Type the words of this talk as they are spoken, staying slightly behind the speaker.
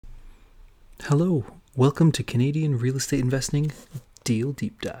Hello, welcome to Canadian Real Estate Investing Deal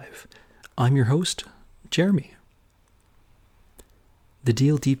Deep Dive. I'm your host, Jeremy. The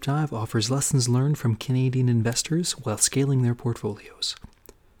Deal Deep Dive offers lessons learned from Canadian investors while scaling their portfolios.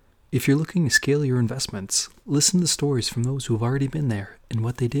 If you're looking to scale your investments, listen to stories from those who have already been there and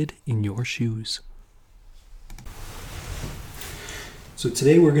what they did in your shoes. So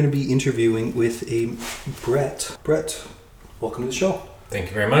today we're going to be interviewing with a Brett. Brett, welcome to the show. Thank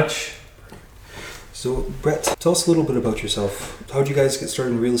you very much. So, Brett, tell us a little bit about yourself. How did you guys get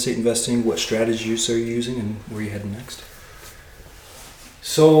started in real estate investing? What strategies are you using, and where are you heading next?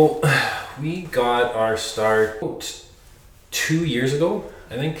 So, we got our start about 2 years ago,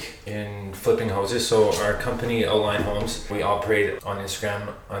 I think, in flipping houses. So, our company, Outline Homes, we operate on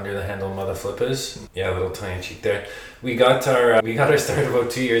Instagram under the handle Mother Flippers. Yeah, a little tongue-in-cheek there. We got our start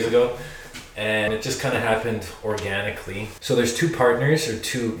about 2 years ago. And it just kind of happened organically. So there's two partners, or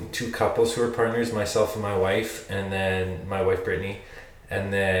two couples who are partners, myself and my wife, and then my wife Brittany,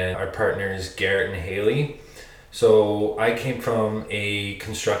 and then our partners Garrett and Haley. So I came from a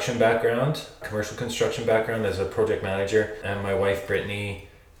construction background, commercial construction background as a project manager, and my wife Brittany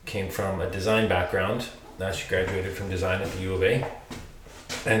came from a design background. Now she graduated from design at the U of A.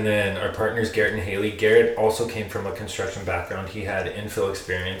 And then our partners, Garrett and Haley. Garrett also came from a construction background. He had infill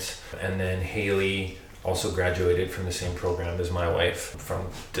experience. And then Haley also graduated from the same program as my wife from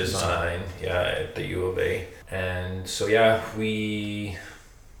design, at the U of A. And so, we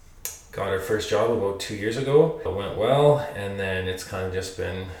got our first job about 2 years ago. It went well, and then it's kind of just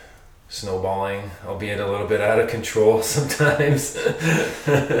been snowballing, albeit a little bit out of control sometimes.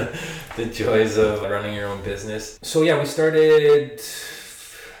 The joys of running your own business. So, we started...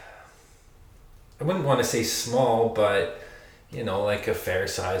 I wouldn't want to say small, but like a fair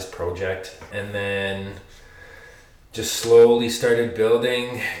sized project, and then just slowly started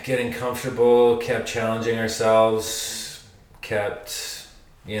building, getting comfortable, kept challenging ourselves, kept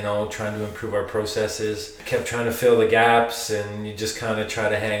trying to improve our processes, kept trying to fill the gaps, and you just kind of try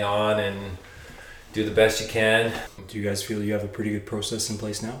to hang on and do the best you can. Do you guys feel you have a pretty good process in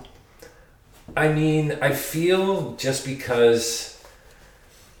place now? I mean, I feel just because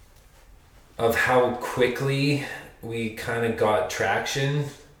of how quickly we kind of got traction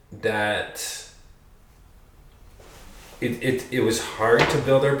that it was hard to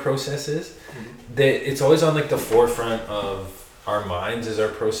build our processes. That it's always on like the forefront of our minds is our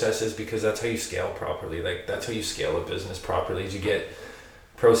processes, because that's how you scale properly. Like that's how you scale a business properly, is you get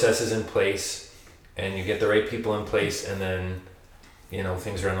processes in place and you get the right people in place, and then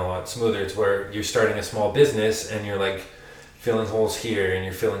things run a lot smoother. It's where you're starting a small business and you're like filling holes here and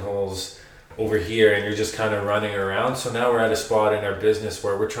you're filling holes over here, and you're just kind of running around. So now we're at a spot in our business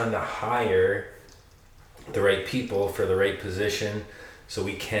where we're trying to hire the right people for the right position so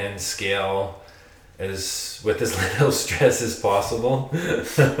we can scale with as little stress as possible.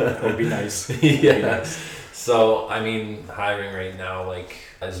 That would be nice. Yeah. Be nice. So I mean, hiring right now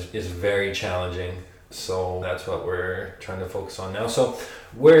is very challenging. So that's what we're trying to focus on now. So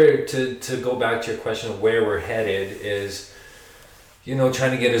to go back to your question of where we're headed is, trying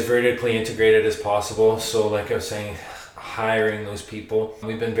to get as vertically integrated as possible. So like I was saying, hiring those people.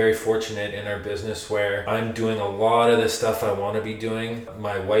 We've been very fortunate in our business where I'm doing a lot of the stuff I want to be doing.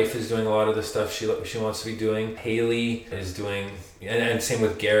 My wife is doing a lot of the stuff she wants to be doing. Haley is doing, and same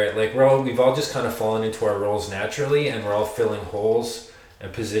with Garrett. Like we've all just kind of fallen into our roles naturally, and we're all filling holes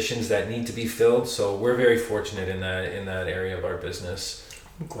and positions that need to be filled. So we're very fortunate in that area of our business.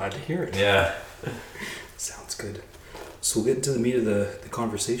 I'm glad to hear it. Yeah. Sounds good. So we'll get into the meat of the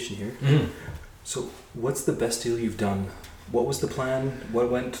conversation here. Mm-hmm. So what's the best deal you've done? What was the plan? What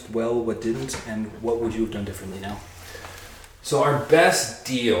went well? What didn't? And what would you have done differently now? So our best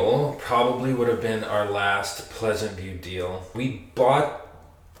deal probably would have been our last Pleasant View deal.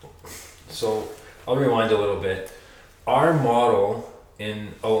 So I'll rewind a little bit. Our model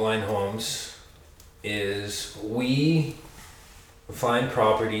in Outline Homes is we find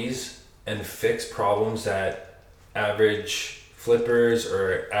properties and fix problems that average flippers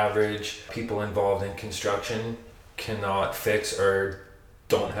or average people involved in construction cannot fix, or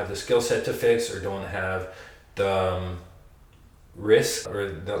don't have the skill set to fix, or don't have the risk,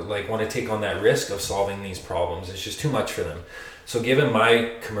 or want to take on that risk of solving these problems. It's just too much for them. So given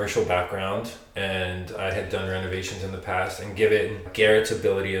my commercial background, and I had done renovations in the past, and given Garrett's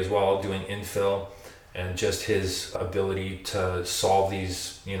ability as well, doing infill, and just his ability to solve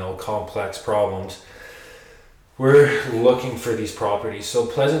these complex problems, we're looking for these properties. So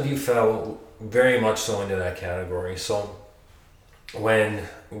Pleasant View fell very much so into that category. So when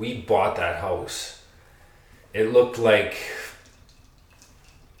we bought that house, it looked like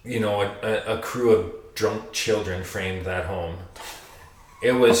a crew of drunk children framed that home.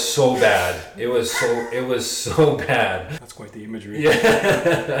 It was so bad. It was so bad. That's quite the imagery.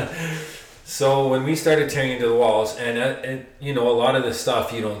 Yeah. So when we started tearing into the walls, and a lot of the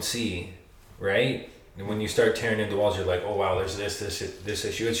stuff you don't see, right? And when you start tearing into walls, you're like, oh wow, there's this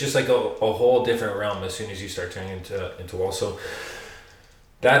issue. It's just like a whole different realm as soon as you start tearing into walls. So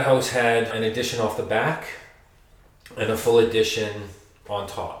that house had an addition off the back and a full addition on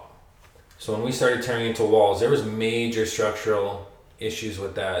top. So when we started tearing into walls, there was major structural issues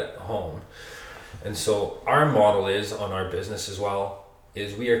with that home. And so our model is on our business as well,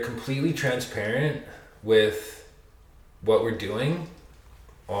 is we are completely transparent with what we're doing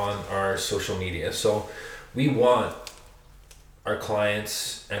on our social media. So we want our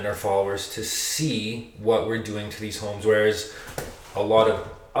clients and our followers to see what we're doing to these homes, whereas a lot of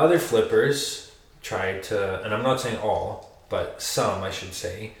other flippers try to, and I'm not saying all, but some I should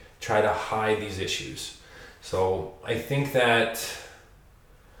say, try to hide these issues. So I think that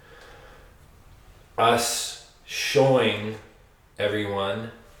us showing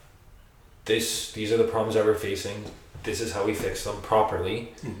everyone these are the problems that we're facing, this is how we fix them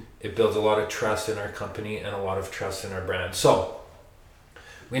properly, it builds a lot of trust in our company and a lot of trust in our brand. So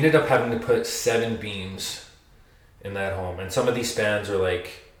we ended up having to put 7 beams in that home, and some of these spans are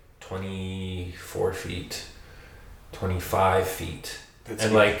like 24 feet, 25 feet. That's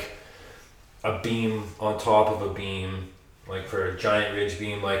and huge. Like a beam on top of a beam, like for a giant ridge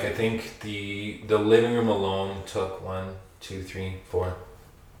beam. Like I think the living room alone took 1, 2, 3, 4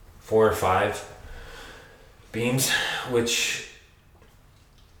 or 5 beams, which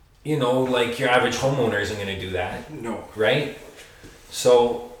like your average homeowner isn't going to do that. No. Right?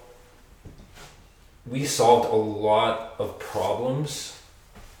 So we solved a lot of problems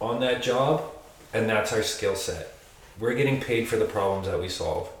on that job, and that's our skill set. We're getting paid for the problems that we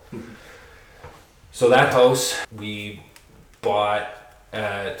solve. So that house we bought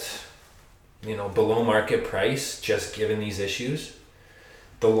at below market price, just given these issues.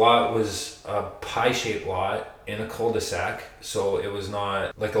 The lot was a pie-shaped lot in a cul-de-sac, so it was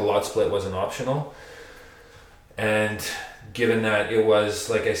not like a lot split wasn't optional. And given that it was,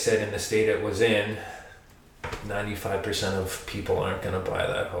 like I said, in the state it was in, 95% of people aren't going to buy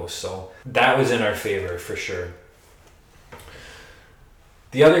that house. So that was in our favor for sure.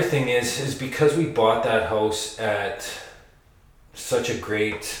 The other thing is because we bought that house at such a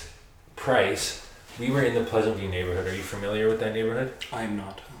great price, we were in the Pleasant View neighborhood. Are you familiar with that neighborhood? I am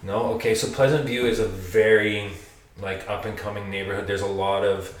not. No? Okay, so Pleasant View is a very up and coming neighborhood. There's a lot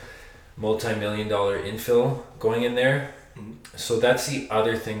of multi-million-dollar infill going in there. Mm-hmm. So that's the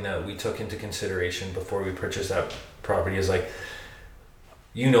other thing that we took into consideration before we purchased that property is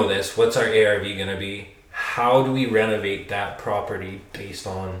this, what's our ARV going to be? How do we renovate that property based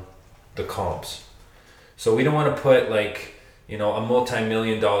on the comps? So we don't want to put a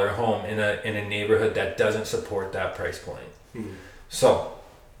multi-million-dollar home in a neighborhood that doesn't support that price point. Mm-hmm. So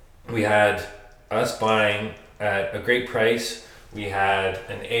we had us buying at a great price. We had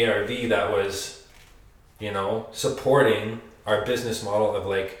an ARV that was, supporting our business model of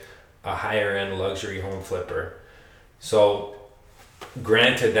a higher end luxury home flipper. So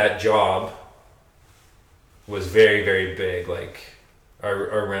granted, that job was very, very big.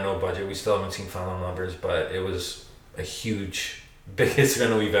 Our rental budget, we still haven't seen final numbers, but it was a huge, biggest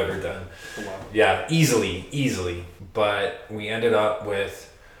rental we've ever done. Oh, wow. Yeah, easily. But we ended up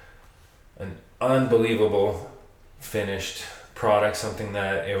with an unbelievable finished product, something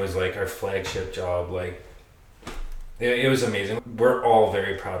that it was our flagship job. It was amazing. We're all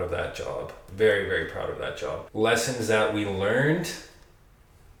very proud of that job. Very, very proud of that job. Lessons that we learned.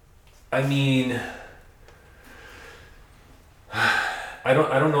 I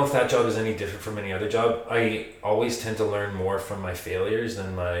don't know if that job is any different from any other job. I always tend to learn more from my failures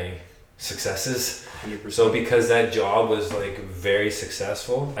than my successes. 100%. So because that job was very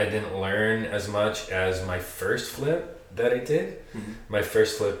successful, I didn't learn as much as my first flip that I did. Mm-hmm. My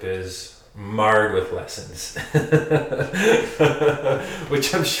first flip is marred with lessons,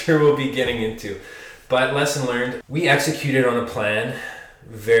 which I'm sure we'll be getting into. But lesson learned, we executed on a plan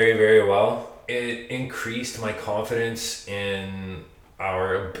very, very well. It increased my confidence in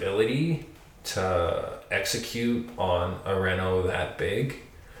our ability to execute on a reno that big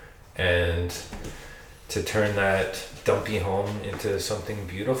and to turn that dumpy home into something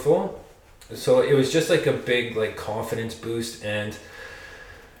beautiful. So it was just a big confidence boost. And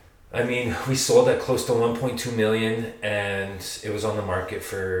we sold at close to 1.2 million, and it was on the market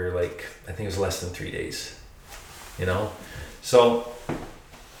for I think it was less than 3 days, so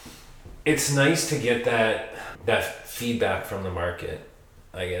it's nice to get that feedback from the market.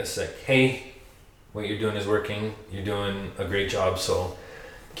 I guess, like, hey, what you're doing is working. You're doing a great job, so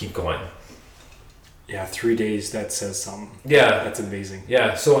keep going. Yeah, 3 days, that says something. Yeah. That's amazing.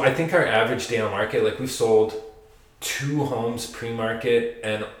 Yeah, so I think our average day on market, like we've sold 2 homes pre-market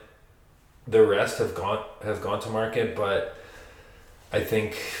and the rest have gone to market, but I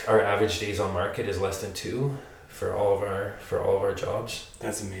think our average days on market is less than 2 for all of our jobs.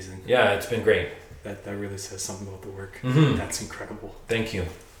 That's amazing. Yeah, it's been great. That really says something about the work. Mm-hmm. That's incredible. Thank you.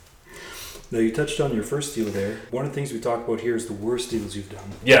 Now, you touched on your first deal there. One of the things we talk about here is the worst deals you've done.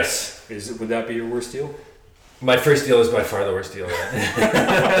 Yes. Would that be your worst deal? My first deal is by far the worst deal.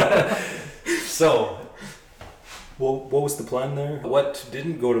 So, well, what was the plan there? What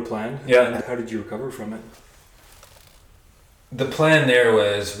didn't go to plan? Yeah. And how did you recover from it? The plan there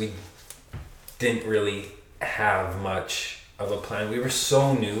was we didn't really have much of a plan. We were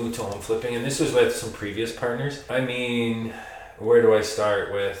so new to home flipping, and this was with some previous partners. I mean, where do I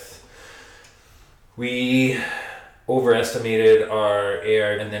start with? We overestimated our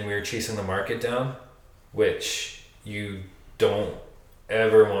AR, and then we were chasing the market down, which you don't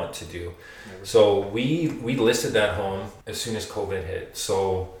ever want to do. Never. So we listed that home as soon as COVID hit.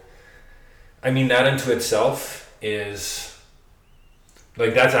 So, I mean, that into itself is,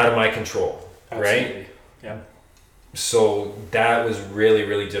 like, that's out of my control. Absolutely. Right? Yeah. So that was really,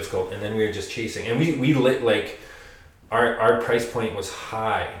 really difficult. And then we were just chasing. And we lit, like, our price point was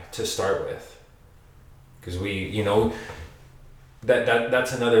high to start with. Because we, you know,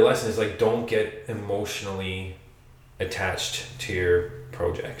 that's another lesson is, like, don't get emotionally attached to your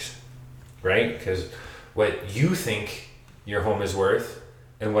projects, right? Because what you think your home is worth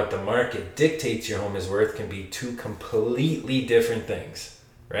and what the market dictates your home is worth can be 2 completely different things,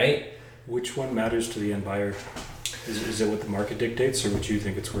 right? Which one matters to the end buyer? Is it what the market dictates or what you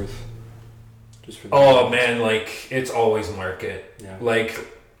think it's worth? Just for man, like, it's always market. Yeah. Like,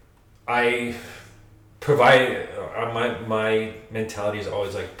 I provide, my mentality is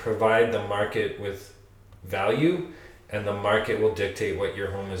always, like, provide the market with value and the market will dictate what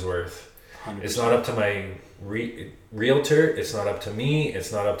your home is worth. 100%. It's not up to my realtor, it's not up to me,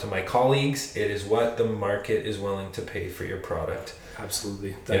 it's not up to my colleagues. It is what the market is willing to pay for your product.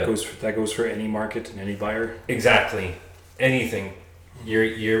 Absolutely. That goes for any market and any buyer. Exactly. Anything.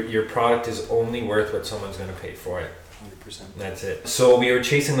 Your product is only worth what someone's going to pay for it. 100%. That's it. So we were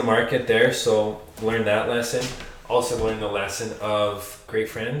chasing the market there, so learned that lesson. Also learned the lesson of great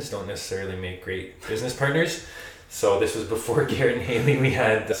friends don't necessarily make great business partners. So this was before Garrett and Haley. We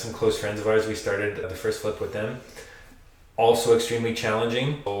had some close friends of ours. We started the first flip with them. Also extremely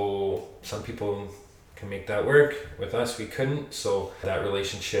challenging. So some people can make that work. With us, we couldn't. So that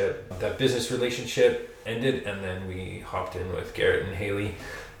business relationship ended, and then we hopped in with Garrett and Haley,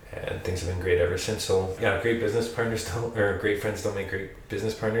 and things have been great ever since. So yeah, great friends don't make great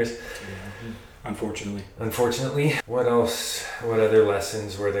business partners. Yeah. Unfortunately. What else? What other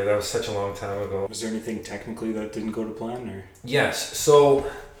lessons were there? That was such a long time ago. Was there anything technically that didn't go to plan, or? Yes. So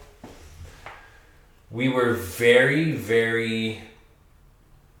we were very, very,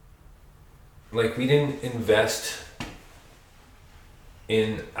 like, we didn't invest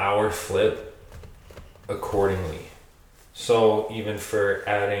in our flip accordingly. So even for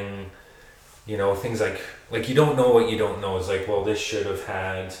adding, you know, things like you don't know what you don't know. It's like, well, this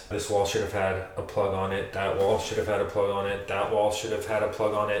wall should have had a plug on it, that wall should have had a plug on it, that wall should have had a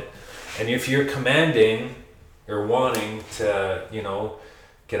plug on it. And if you're commanding or wanting to, you know,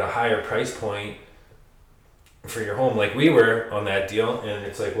 get a higher price point for your home, like we were on that deal, and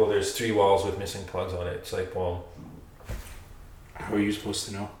it's like, well, there's 3 walls with missing plugs on it. It's like, well, how are you supposed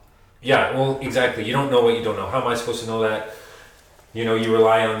to know? Yeah, well, exactly. You don't know what you don't know. How am I supposed to know that? You know, you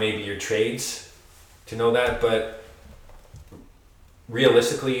rely on maybe your trades to know that, but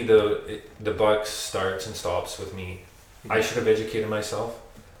realistically, the buck starts and stops with me. Mm-hmm. I should have educated myself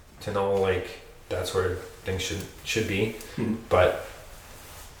to know, like, that's where things should be. Mm-hmm. But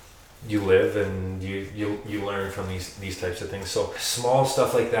you live and you learn from these types of things. So small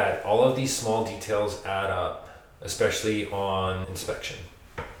stuff like that, all of these small details add up, especially on inspection.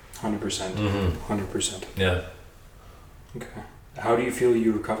 100%. Mm-hmm. 100%. Yeah. Okay. How do you feel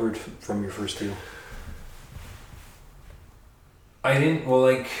you recovered from your first deal? We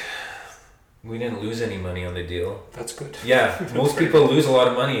didn't lose any money on the deal. That's good. Yeah. Most people lose a lot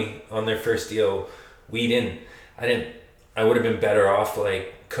of money on their first deal. We didn't. I would have been better off,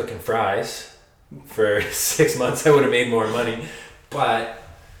 like, cooking fries for 6 months. I would have made more money. But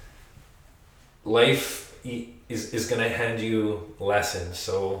life is going to hand you lessons.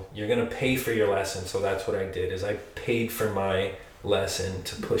 So you're going to pay for your lesson. So that's what I did, is I paid for my lesson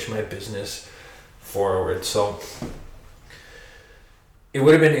to push my business forward. So it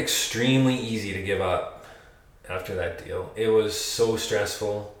would have been extremely easy to give up after that deal. It was so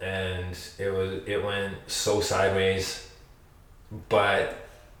stressful and it went so sideways. But,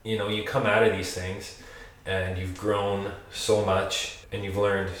 you know, you come out of these things and you've grown so much and you've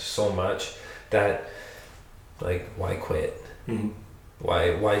learned so much that, like, why quit? Mm-hmm.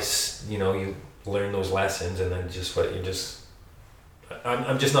 Why, you know, you learn those lessons and then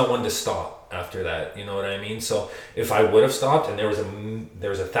I'm just not one to stop after that, you know what I mean? So if I would have stopped and there was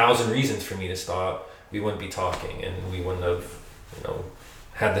 1,000 reasons for me to stop, we wouldn't be talking and we wouldn't have, you know,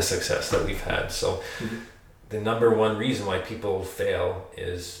 had the success that we've had. So the number one reason why people fail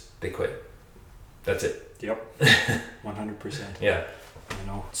is they quit. That's it. Yep. 100%. Yeah. You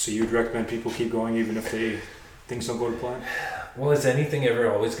know, so you'd recommend people keep going even if things don't go to plan? Well, is anything ever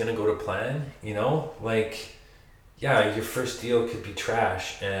always going to go to plan? You know, like, yeah, your first deal could be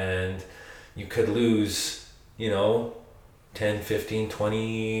trash and you could lose, you know, 10, 15,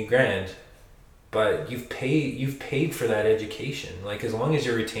 20 grand. But you've paid for that education. Like, as long as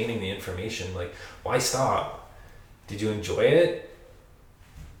you're retaining the information, like, why stop? Did you enjoy it?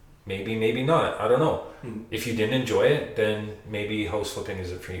 Maybe not. I don't know. Mm-hmm. If you didn't enjoy it, then maybe house flipping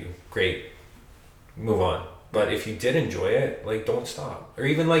isn't for you. Great. Move on. But if you did enjoy it, like, don't stop. Or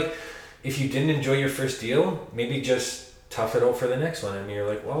even, like, if you didn't enjoy your first deal, maybe just tough it out for the next one. And you're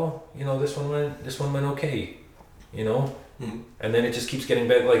like, well, you know, this one went okay, you know? Mm-hmm. And then it just keeps getting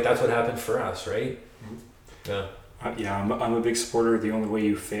better. Like, that's what happened for us, right? Mm-hmm. Yeah. I'm a big supporter. The only way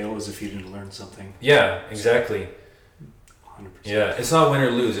you fail is if you didn't learn something. Yeah, exactly. 100%. Yeah, it's not win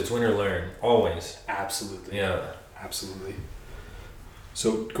or lose, it's win or learn, always. Absolutely. Yeah. Absolutely.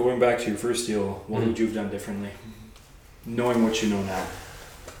 So going back to your first deal, what would you have done differently? Knowing what you know now.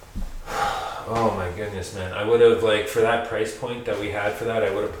 Oh my goodness, man. I would have, like, for that price point that we had for that,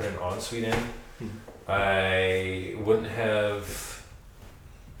 I would have put an ensuite in. Mm-hmm. I wouldn't have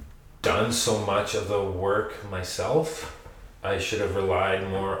done so much of the work myself. I should have relied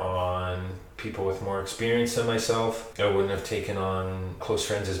more on people with more experience than myself. I wouldn't have taken on close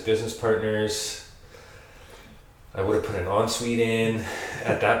friends as business partners. I would have put an ensuite in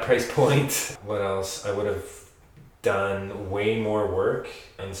at that price point. What else? I would have done way more work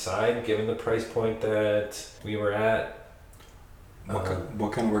inside given the price point that we were at.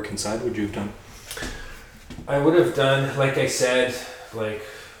 What kind of work inside would you have done? I would have done, like I said, like,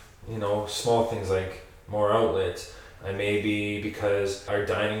 you know, small things like more outlets. I maybe, because our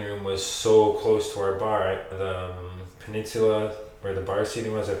dining room was so close to our bar, the peninsula where the bar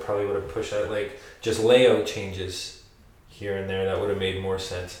seating was, I probably would have pushed out, like, just layout changes here and there that would have made more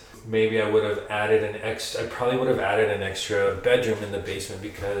sense. Maybe I would have added I probably would have added an extra bedroom in the basement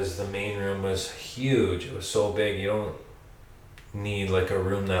because the main room was huge. It was so big, you don't need, like, a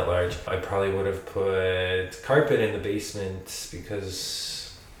room that large. I probably would have put carpet in the basement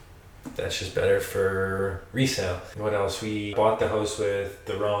because that's just better for resale. What else? We bought the house with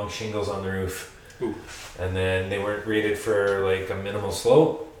the wrong shingles on the roof. Ooh. And then they weren't rated for, like, a minimal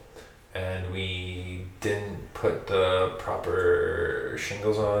slope, and we didn't put the proper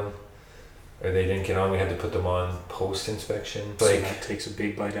shingles on, or they didn't get on. We had to put them on post inspection. So that takes a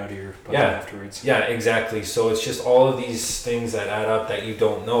big bite out of your butt afterwards. Yeah, exactly. So it's just all of these things that add up that you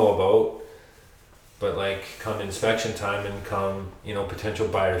don't know about, but, like, come inspection time and come, you know, potential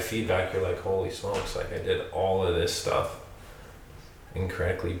buyer feedback, you're like, holy smokes, like, I did all of this stuff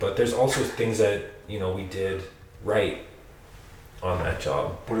incorrectly. But there's also things that, you know, we did right on that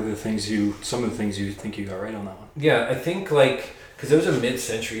job. What are some of the things you think you got right on that one? Yeah, I think, like, because it was a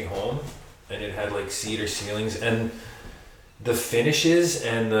mid-century home and it had, like, cedar ceilings, and the finishes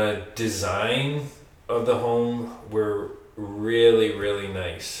and the design of the home were really, really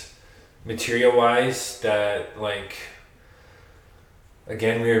nice. Material wise, that, like,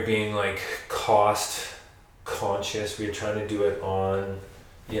 again, we were being, like, cost conscious. We were trying to do it on,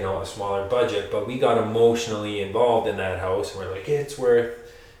 you know, a smaller budget, but we got emotionally involved in that house and we're like, it's worth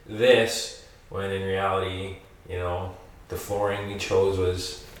this, when in reality, you know, the flooring we chose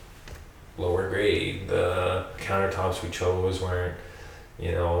was lower grade, the countertops we chose weren't,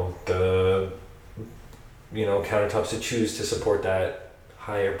 you know, the, you know, countertops to choose to support that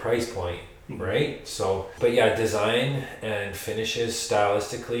higher price point, right? So, but yeah, design and finishes,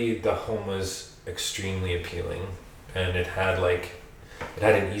 stylistically, the home was extremely appealing, and it had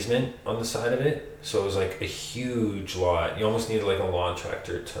an easement on the side of it, so it was like a huge lot. You almost needed, like, a lawn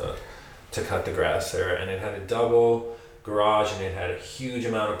tractor to cut the grass there, and it had a double garage and it had a huge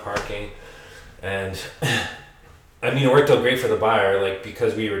amount of parking, and I mean, it worked out great for the buyer, like,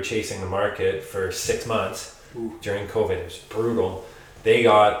 because we were chasing the market for 6 months. Ooh. During COVID. It was brutal. They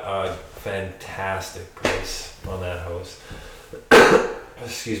got a fantastic price on that house.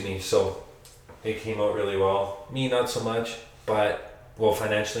 excuse me. So it came out really well. Me, not so much, but, well,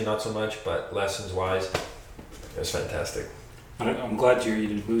 financially not so much, but lessons wise, it was fantastic. I'm glad you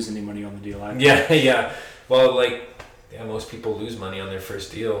didn't lose any money on the deal either. Yeah. Well, like, yeah, most people lose money on their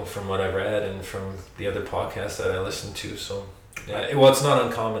first deal from what I've read and from the other podcasts that I listened to. So, yeah, well, it's not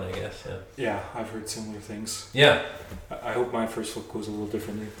uncommon, I guess. Yeah, I've heard similar things. Yeah. I hope my first flip goes a little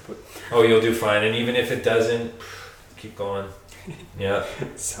differently. But oh, you'll do fine. And even if it doesn't, keep going. Yeah.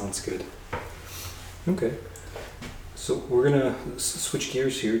 Sounds good. Okay. So we're going to switch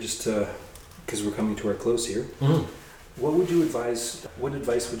gears here just because we're coming to our close here. Mm. What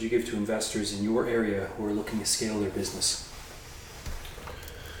advice would you give to investors in your area who are looking to scale their business?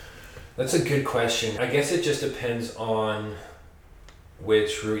 That's a good question. I guess it just depends on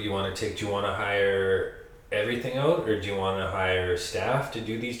which route you want to take. Do you want to hire everything out, or do you want to hire staff to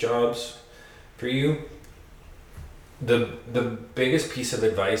do these jobs for you? The biggest piece of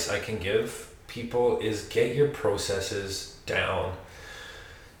advice I can give people is get your processes down.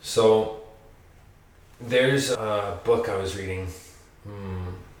 So there's a book I was reading.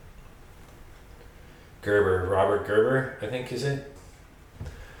 Robert Gerber, I think, is it?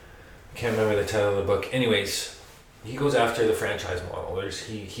 I can't remember the title of the book. Anyways, he goes after the franchise model.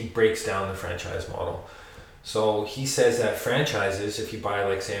 He breaks down the franchise model. So he says that franchises, if you buy,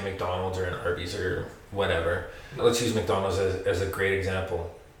 like, say, a McDonald's or an Arby's or whatever, let's use McDonald's as a great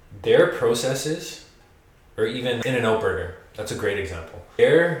example. Their processes, or even In-N-Out Burger, that's a great example.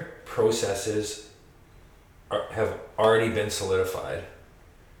 Their processes have already been solidified.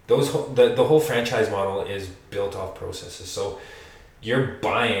 The whole franchise model is built off processes. So you're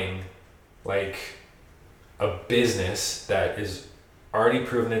buying, like, a business that is already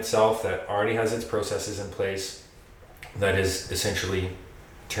proven itself, that already has its processes in place, that is essentially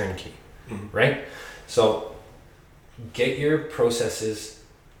turnkey, right? So get your processes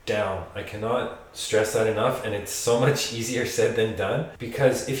down. I cannot stress that enough, and it's so much easier said than done,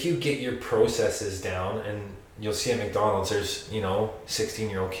 because if you get your processes down, and you'll see at McDonald's, there's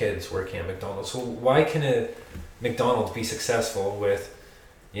 16-year-old kids working at McDonald's. So why can a McDonald's be successful with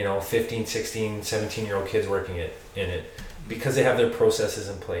 15, 16, 17-year-old kids working in it? Because they have their processes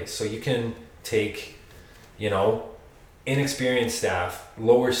in place. So you can take inexperienced staff,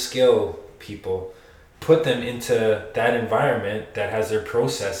 lower skill people, put them into that environment that has their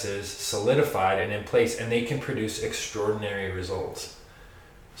processes solidified and in place, and they can produce extraordinary results.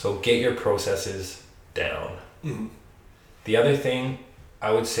 So get your processes down. Mm-hmm. The other thing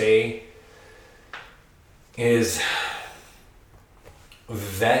I would say is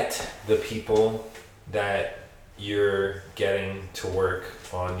vet the people that you're getting to work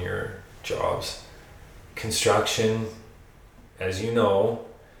on your jobs. Construction, as you know,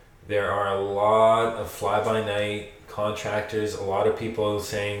 there are a lot of fly-by-night contractors, a lot of people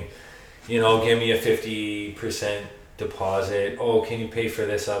saying, give me a 50% deposit. Oh, can you pay for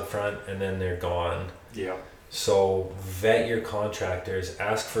this up front? And then they're gone. Yeah. So vet your contractors,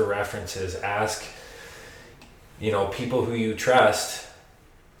 ask for references, ask, people who you trust,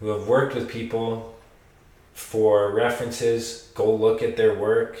 who have worked with people, for references. Go look at their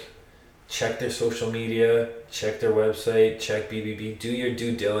work, check their social media, check their website, check BBB. Do your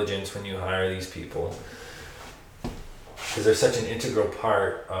due diligence when you hire these people, because they're such an integral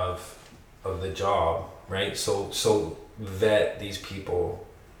part of the job, right? So vet these people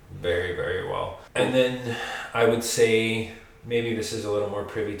very, very well. And then I would say, maybe this is a little more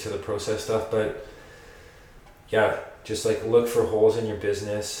privy to the process stuff, but yeah, just like look for holes in your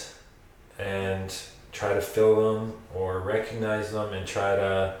business and try to fill them or recognize them, and try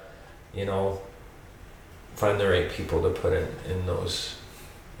to, find the right people to put in those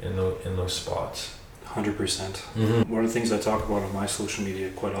spots. 100%. Mm-hmm. One of the things I talk about on my social media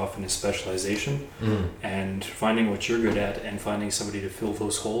quite often is specialization, and finding what you're good at and finding somebody to fill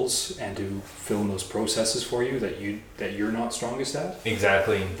those holes and to fill in those processes for you that you're not strongest at.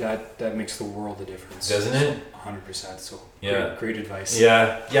 Exactly. That makes the world a difference. Doesn't it? 100%. So yeah, great advice.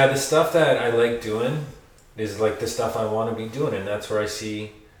 Yeah. The stuff that I like doing is like the stuff I want to be doing, and that's where I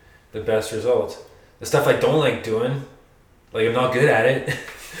see the best results. The stuff I don't like doing, like, I'm not good at it.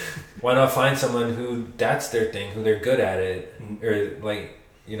 Why not find someone who that's their thing, who they're good at it, or like,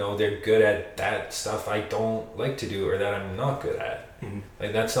 they're good at that stuff I don't like to do, or that I'm not good at. Mm-hmm.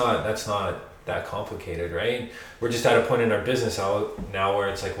 Like, that's not that complicated, right? We're just at a point in our business now where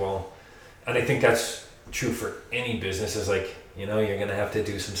it's like, well, and I think that's true for any business, is like, you're going to have to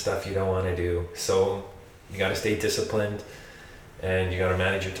do some stuff you don't want to do. So you got to stay disciplined, and you got to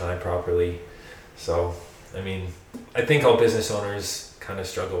manage your time properly. So, I mean, I think all business owners kind of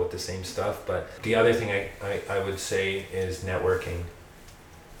struggle with the same stuff, but the other thing I would say is networking.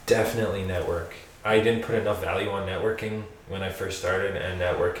 definitely network. I didn't put enough value on networking when I first started, and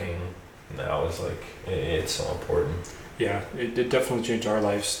networking now is like, it's so important. Yeah, it definitely changed our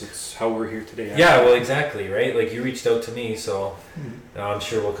lives. It's how we're here today. Yeah, well, exactly, right? Like, you reached out to me, so I'm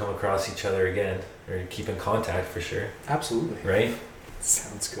sure we'll come across each other again, or keep in contact for sure. Absolutely. Right?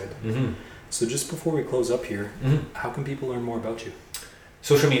 Sounds good. Mm-hmm. So just before we close up here, how can people learn more about you?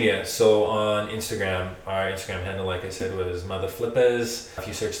 Social media. So on Instagram, our Instagram handle, like I said, was Mother Flippers. If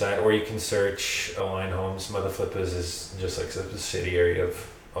you search that, or you can search Outline Homes. Mother Flippers is just like a subsidiary of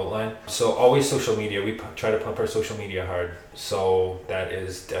Outline. So always social media. We try to pump our social media hard. So that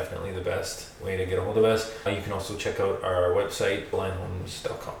is definitely the best way to get a hold of us. You can also check out our website,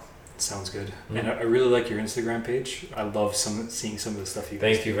 outlinehomes.com. Sounds good. And I really like your Instagram page. I love seeing some of the stuff you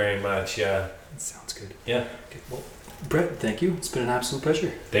guys Thank you very much. Yeah. Sounds good. Yeah. Okay, well, Brett, thank you. It's been an absolute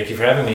pleasure. Thank you for having me.